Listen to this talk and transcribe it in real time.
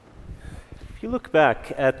If you look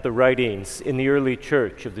back at the writings in the early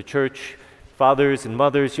church of the church fathers and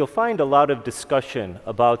mothers, you'll find a lot of discussion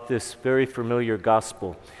about this very familiar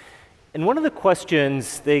gospel. And one of the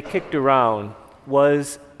questions they kicked around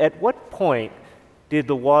was, at what point did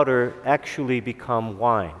the water actually become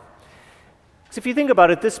wine? So if you think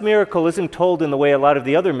about it, this miracle isn't told in the way a lot of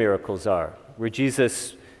the other miracles are, where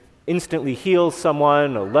Jesus instantly heals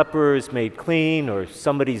someone, a leper is made clean, or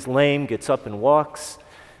somebody's lame gets up and walks.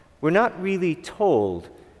 We're not really told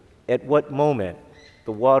at what moment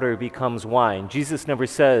the water becomes wine. Jesus never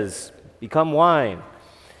says, become wine.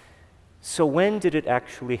 So when did it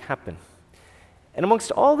actually happen? And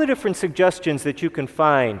amongst all the different suggestions that you can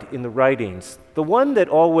find in the writings, the one that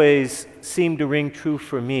always seemed to ring true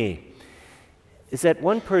for me is that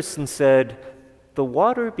one person said, the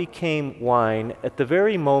water became wine at the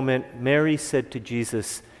very moment Mary said to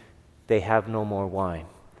Jesus, they have no more wine.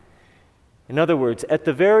 In other words, at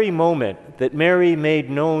the very moment that Mary made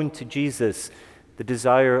known to Jesus the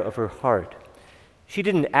desire of her heart, she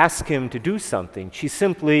didn't ask him to do something. She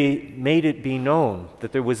simply made it be known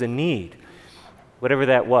that there was a need, whatever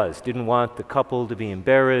that was. Didn't want the couple to be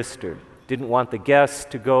embarrassed or didn't want the guests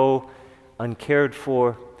to go uncared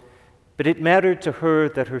for. But it mattered to her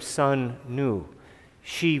that her son knew.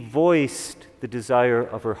 She voiced the desire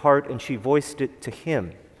of her heart and she voiced it to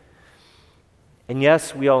him. And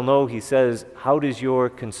yes, we all know he says, how does your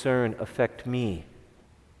concern affect me?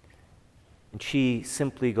 And she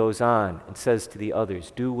simply goes on and says to the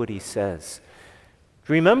others, do what he says.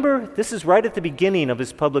 Remember, this is right at the beginning of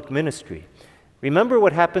his public ministry. Remember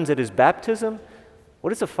what happens at his baptism? What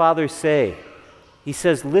does the Father say? He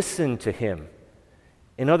says, listen to him.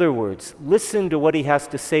 In other words, listen to what he has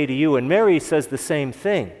to say to you. And Mary says the same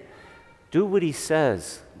thing. Do what he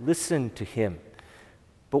says. Listen to him.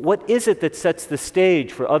 But what is it that sets the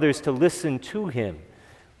stage for others to listen to him,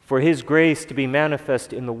 for his grace to be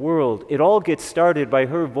manifest in the world? It all gets started by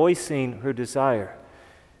her voicing her desire.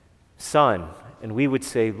 Son, and we would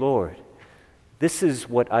say, Lord, this is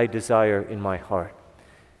what I desire in my heart.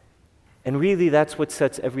 And really, that's what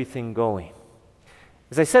sets everything going.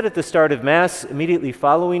 As I said at the start of Mass, immediately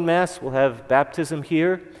following Mass, we'll have baptism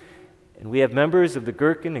here, and we have members of the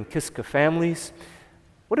Gherkin and Kiska families.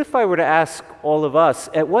 What if I were to ask all of us,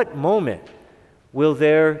 at what moment will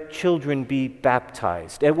their children be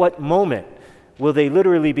baptized? At what moment will they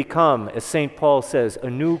literally become, as St. Paul says, a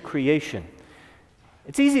new creation?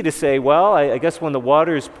 It's easy to say, well, I guess when the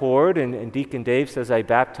water is poured and Deacon Dave says, I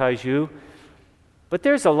baptize you. But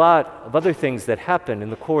there's a lot of other things that happen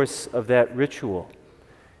in the course of that ritual.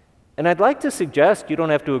 And I'd like to suggest, you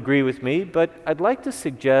don't have to agree with me, but I'd like to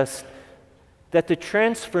suggest that the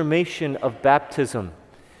transformation of baptism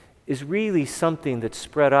is really something that's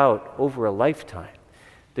spread out over a lifetime.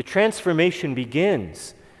 The transformation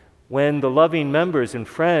begins when the loving members and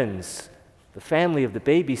friends, the family of the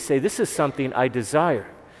baby, say, this is something I desire.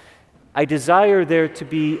 I desire there to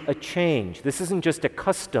be a change. This isn't just a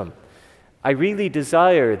custom. I really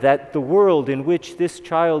desire that the world in which this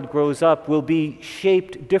child grows up will be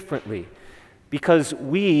shaped differently because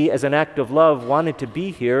we, as an act of love, wanted to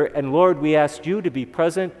be here, and Lord, we asked you to be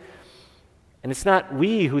present. And it's not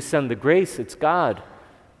we who send the grace, it's God.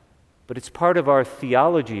 But it's part of our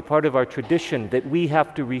theology, part of our tradition that we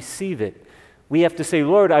have to receive it. We have to say,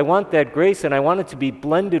 Lord, I want that grace and I want it to be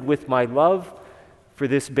blended with my love for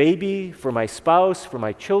this baby, for my spouse, for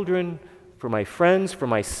my children, for my friends, for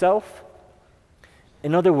myself.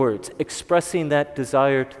 In other words, expressing that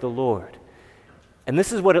desire to the Lord. And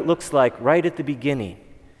this is what it looks like right at the beginning.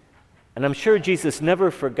 And I'm sure Jesus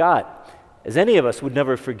never forgot, as any of us would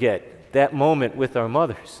never forget, that moment with our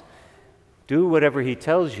mothers. Do whatever he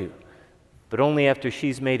tells you, but only after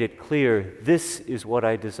she's made it clear, this is what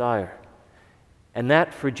I desire. And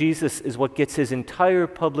that, for Jesus, is what gets his entire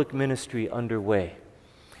public ministry underway.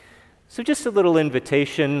 So just a little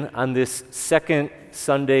invitation on this second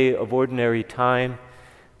Sunday of Ordinary Time,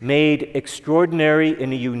 made extraordinary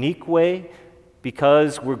in a unique way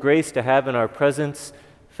because we're graced to have in our presence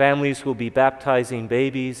families who will be baptizing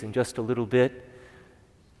babies in just a little bit.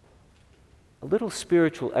 A little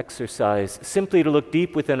spiritual exercise, simply to look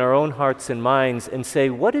deep within our own hearts and minds and say,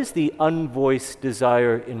 what is the unvoiced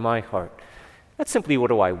desire in my heart? Not simply what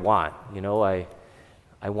do I want. You know, I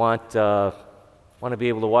want to be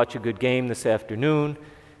able to watch a good game this afternoon.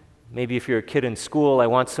 Maybe if you're a kid in school, I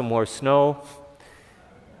want some more snow.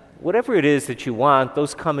 Whatever it is that you want,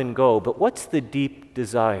 those come and go. But what's the deep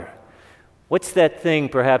desire? What's that thing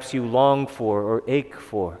perhaps you long for or ache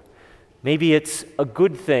for? Maybe it's a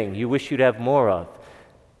good thing you wish you'd have more of.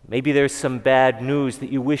 Maybe there's some bad news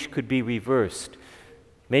that you wish could be reversed.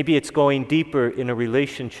 Maybe it's going deeper in a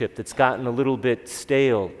relationship that's gotten a little bit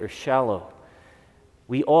stale or shallow.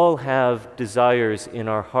 We all have desires in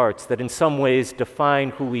our hearts that in some ways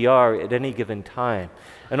define who we are at any given time.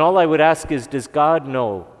 And all I would ask is, does God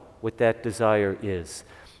know what that desire is?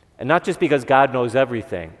 And not just because God knows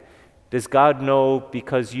everything. Does God know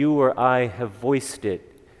because you or I have voiced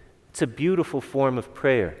it? It's a beautiful form of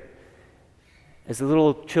prayer. As the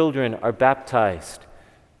little children are baptized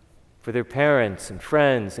for their parents and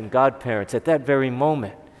friends and godparents at that very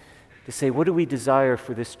moment, to say, what do we desire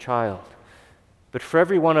for this child? But for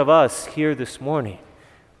every one of us here this morning,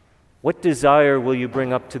 what desire will you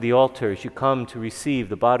bring up to the altar as you come to receive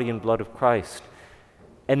the body and blood of Christ?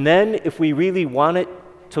 And then, if we really want it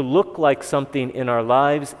to look like something in our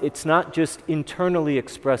lives, it's not just internally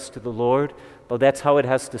expressed to the Lord, though that's how it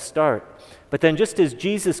has to start. But then just as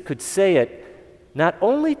Jesus could say it, not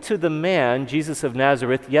only to the man, Jesus of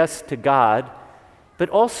Nazareth, yes, to God, but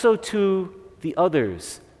also to the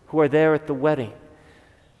others who are there at the wedding.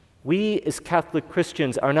 We as Catholic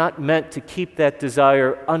Christians are not meant to keep that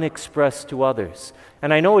desire unexpressed to others.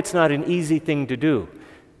 And I know it's not an easy thing to do.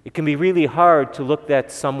 It can be really hard to look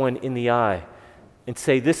at someone in the eye and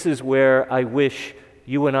say, this is where I wish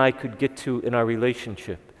you and I could get to in our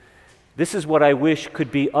relationship. This is what I wish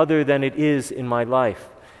could be other than it is in my life.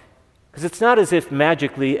 Because it's not as if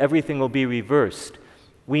magically everything will be reversed.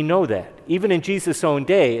 We know that. Even in Jesus' own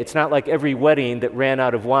day, it's not like every wedding that ran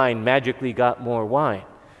out of wine magically got more wine.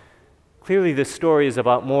 Clearly, this story is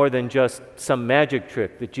about more than just some magic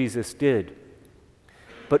trick that Jesus did.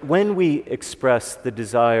 But when we express the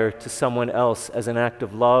desire to someone else as an act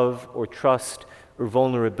of love or trust or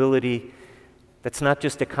vulnerability, that's not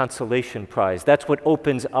just a consolation prize. That's what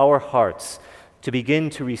opens our hearts to begin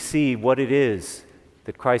to receive what it is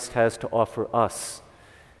that Christ has to offer us.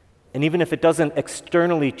 And even if it doesn't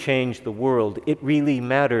externally change the world, it really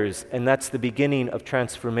matters, and that's the beginning of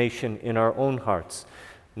transformation in our own hearts.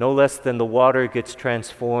 No less than the water gets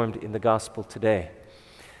transformed in the gospel today.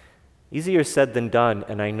 Easier said than done,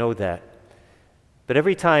 and I know that. But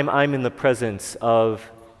every time I'm in the presence of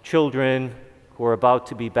children who are about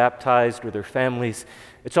to be baptized or their families,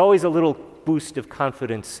 it's always a little boost of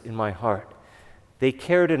confidence in my heart. They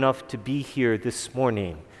cared enough to be here this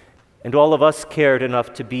morning, and all of us cared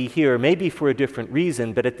enough to be here, maybe for a different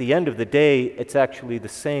reason, but at the end of the day, it's actually the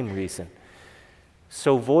same reason.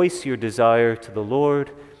 So voice your desire to the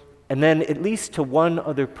Lord, and then at least to one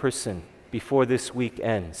other person before this week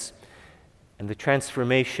ends. And the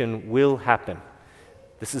transformation will happen.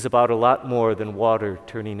 This is about a lot more than water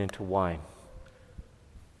turning into wine.